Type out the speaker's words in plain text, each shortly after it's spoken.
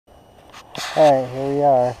Alright, here we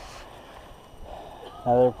are.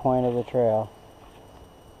 Another point of the trail.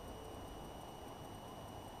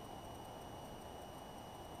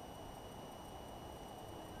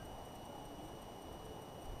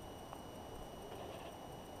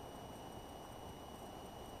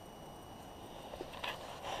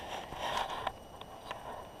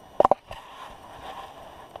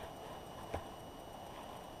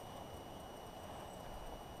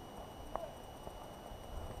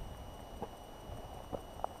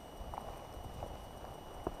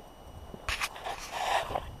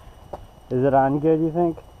 Is it on good, you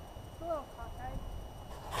think? It's a little cockeyed.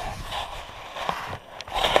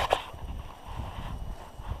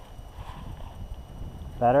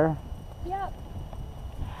 Better? Yep.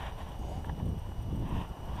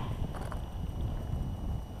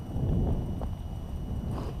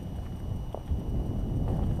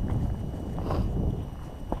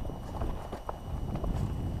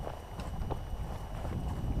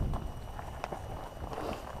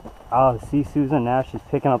 Oh, see Susan now, she's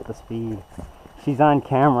picking up the speed. She's on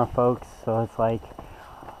camera, folks, so it's like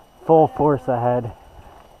full force ahead.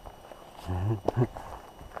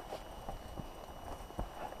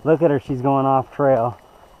 Look at her, she's going off trail.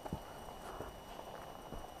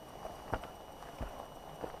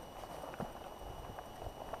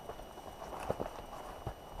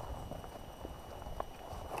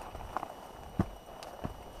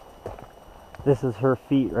 This is her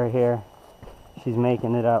feet right here. She's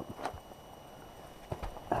making it up.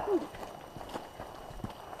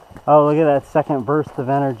 Oh, look at that second burst of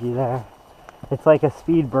energy there. It's like a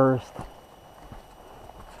speed burst.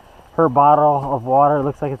 Her bottle of water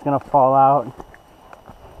looks like it's gonna fall out,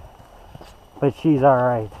 but she's all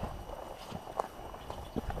right.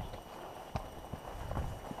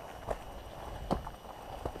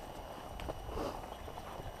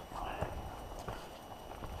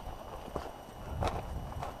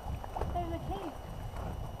 There's a cave.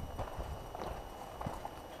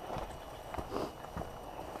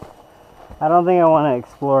 I don't think I want to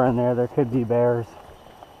explore in there. There could be bears.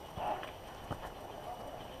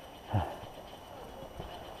 It's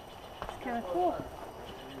kind of cool.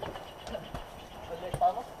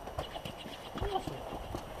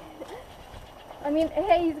 I mean,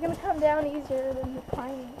 hey, he's gonna come down easier than the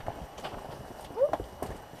climbing.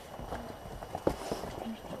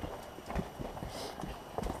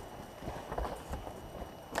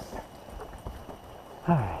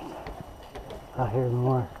 Alright. Oh, here's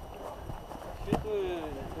more.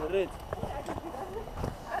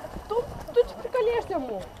 Тут приколешься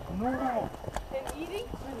ему. And eating?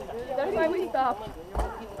 That's why we stopped.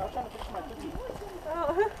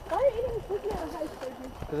 Oh. Why are you eating cookie on a high station?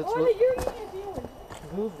 Oh, that you're eating a deal.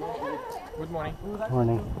 Good morning.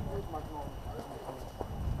 Morning.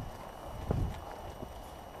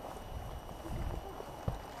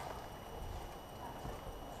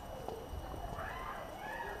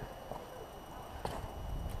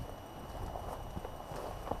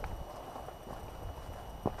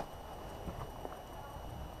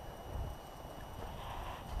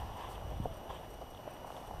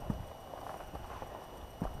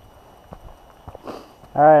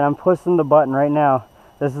 Alright, I'm pushing the button right now.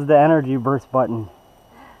 This is the energy burst button.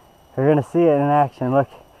 You're gonna see it in action. Look,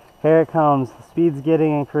 here it comes. The speed's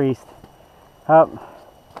getting increased. Up,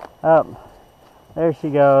 up. There she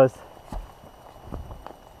goes.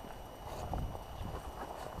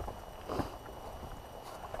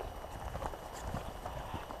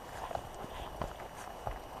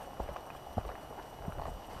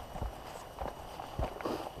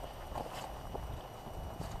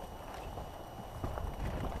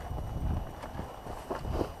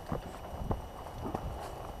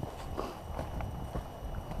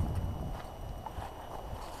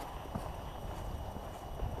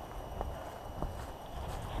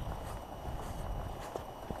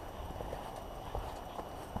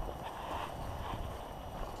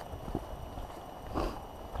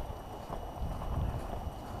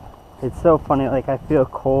 It's so funny, like I feel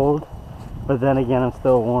cold, but then again I'm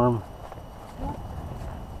still warm.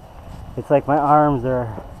 It's like my arms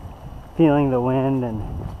are feeling the wind and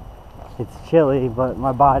it's chilly, but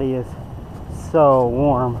my body is so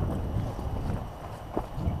warm.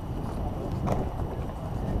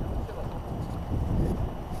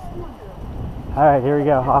 Alright, here we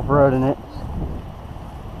go, off-roading it.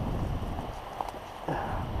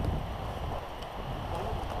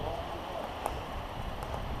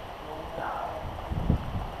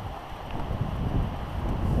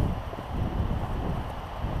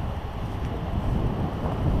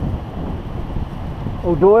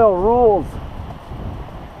 O'Doyle rules.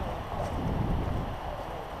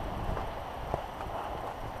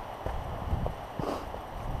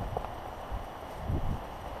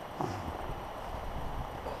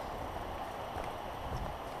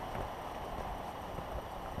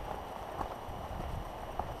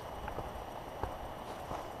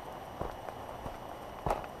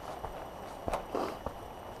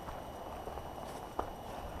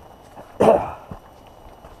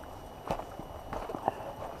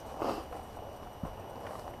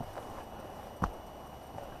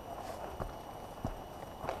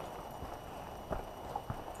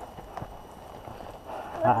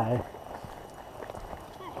 Hi.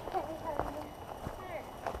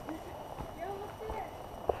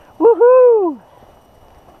 Woohoo!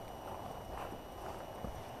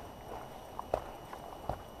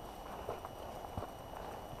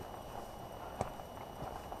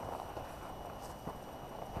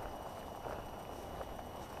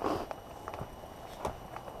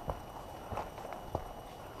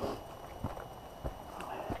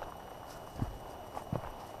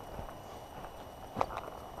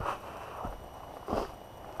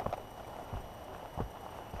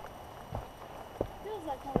 Feels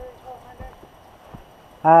like 1,200.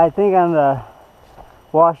 I think on the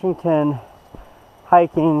Washington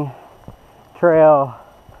Hiking Trail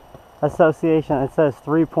Association it says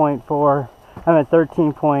 3.4. I'm at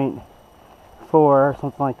 13.4 or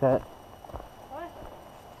something like that. What?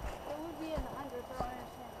 It would be in the hundreds, I don't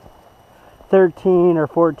understand. 13 or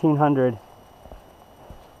 1400.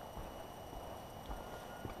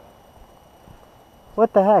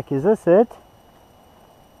 What the heck? Is this it?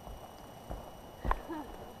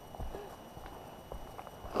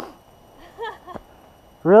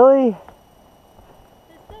 Really? It's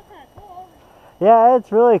still kind of cool. Yeah,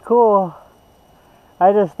 it's really cool.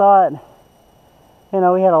 I just thought, you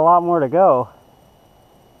know, we had a lot more to go.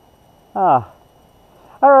 Ah.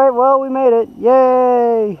 Alright, well, we made it.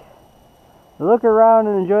 Yay! Look around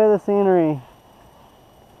and enjoy the scenery.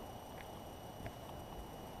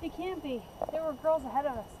 It can't be. There were girls ahead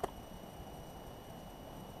of us.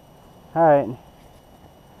 Alright.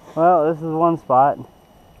 Well, this is one spot.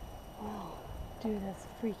 Oh, dude, that's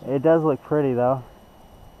freaky. It does look pretty, though.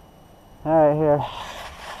 Alright, here.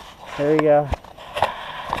 There we go.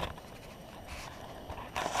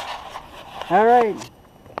 Alright.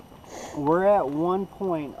 We're at one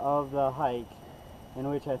point of the hike in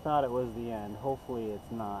which I thought it was the end. Hopefully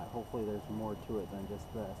it's not. Hopefully there's more to it than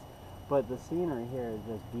just this. But the scenery here is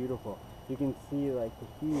just beautiful. You can see like the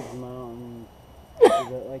huge mountains,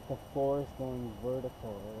 like the forest going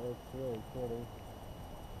vertical. It's really pretty.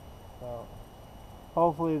 So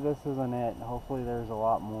hopefully this isn't it. Hopefully there's a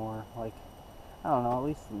lot more. Like, I don't know, at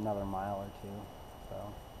least another mile or two. So,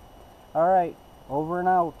 alright, over and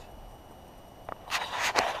out.